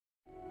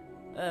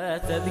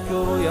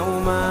تذكر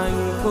يوما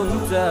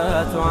كنت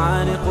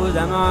تعانق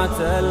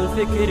دمعة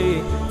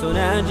الفكر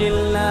تناجي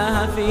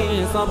الله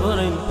في صبر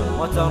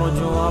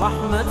وترجو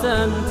رحمة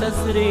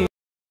تسري.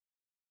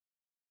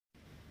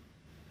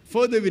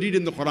 Further we read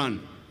in the Quran,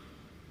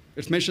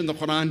 it's mentioned in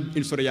the Quran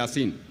in Surah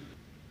Yasin,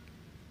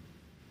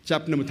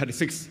 chapter number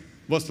 36,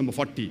 verse number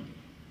 40.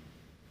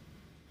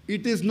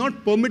 It is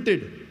not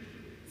permitted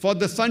for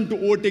the sun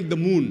to overtake the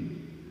moon,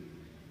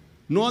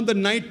 nor the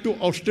night to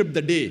outstrip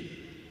the day.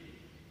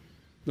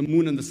 The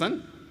moon and the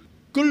sun.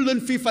 Qullun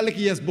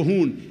falaki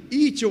Yasbahoon,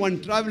 each one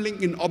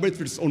traveling in orbit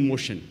with its own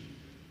motion.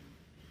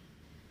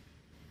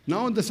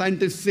 Now the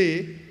scientists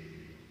say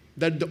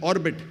that the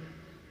orbit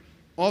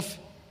of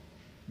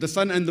the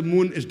sun and the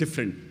moon is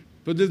different.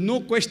 So there's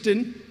no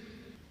question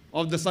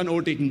of the sun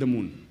overtaking the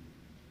moon.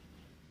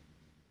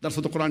 That's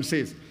what the Quran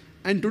says.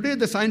 And today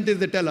the scientists,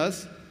 they tell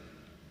us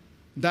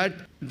that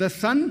the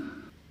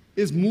sun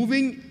is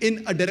moving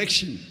in a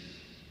direction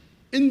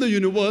in the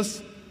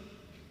universe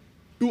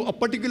to a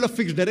particular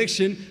fixed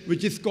direction,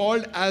 which is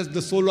called as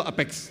the solar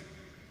apex,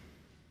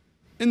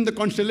 in the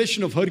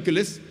constellation of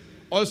Hercules,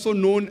 also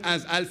known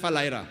as Alpha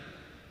Lyrae,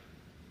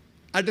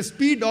 at a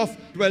speed of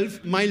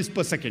 12 miles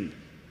per second.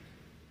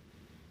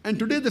 And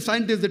today the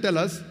scientists, they tell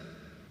us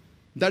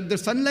that the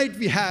sunlight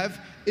we have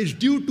is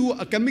due to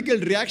a chemical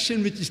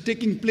reaction which is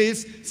taking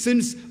place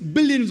since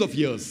billions of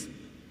years.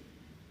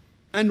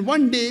 And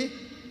one day,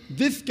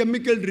 this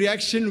chemical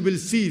reaction will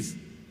cease.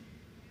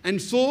 And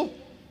so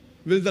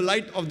will the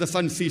light of the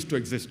sun cease to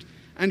exist.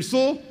 And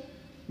so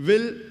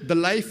will the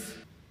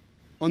life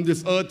on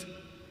this earth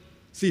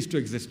cease to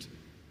exist.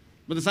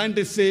 But the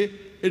scientists say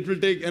it will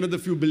take another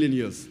few billion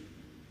years.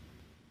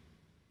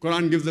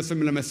 Quran gives a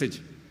similar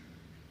message.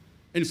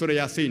 In Surah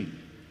Yasin,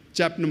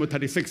 chapter number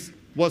 36,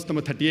 verse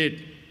number 38,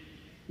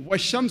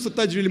 وَالشَّمْسُ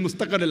تَجْرِي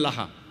لِمُسْتَقَرٍ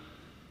لَهَا,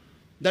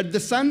 that the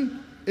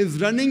sun is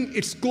running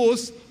its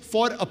course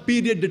for a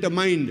period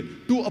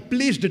determined, to a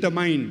place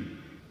determined.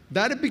 The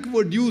Arabic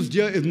word used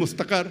here is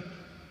mustaqar,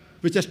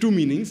 which has two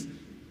meanings.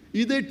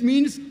 Either it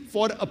means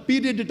for a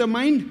period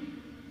determined,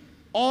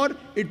 or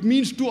it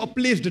means to a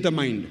place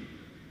determined.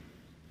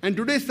 And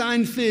today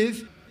science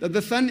says that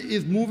the sun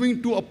is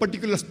moving to a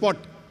particular spot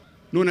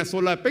known as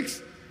solar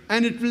apex,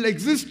 and it will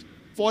exist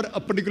for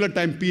a particular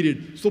time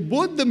period. So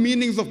both the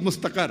meanings of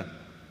mustaqar,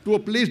 to a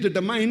place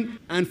determined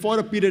and for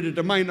a period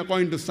determined,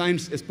 according to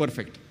science, is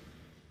perfect.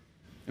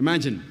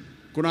 Imagine,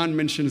 Quran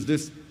mentions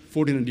this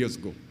 1400 years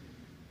ago.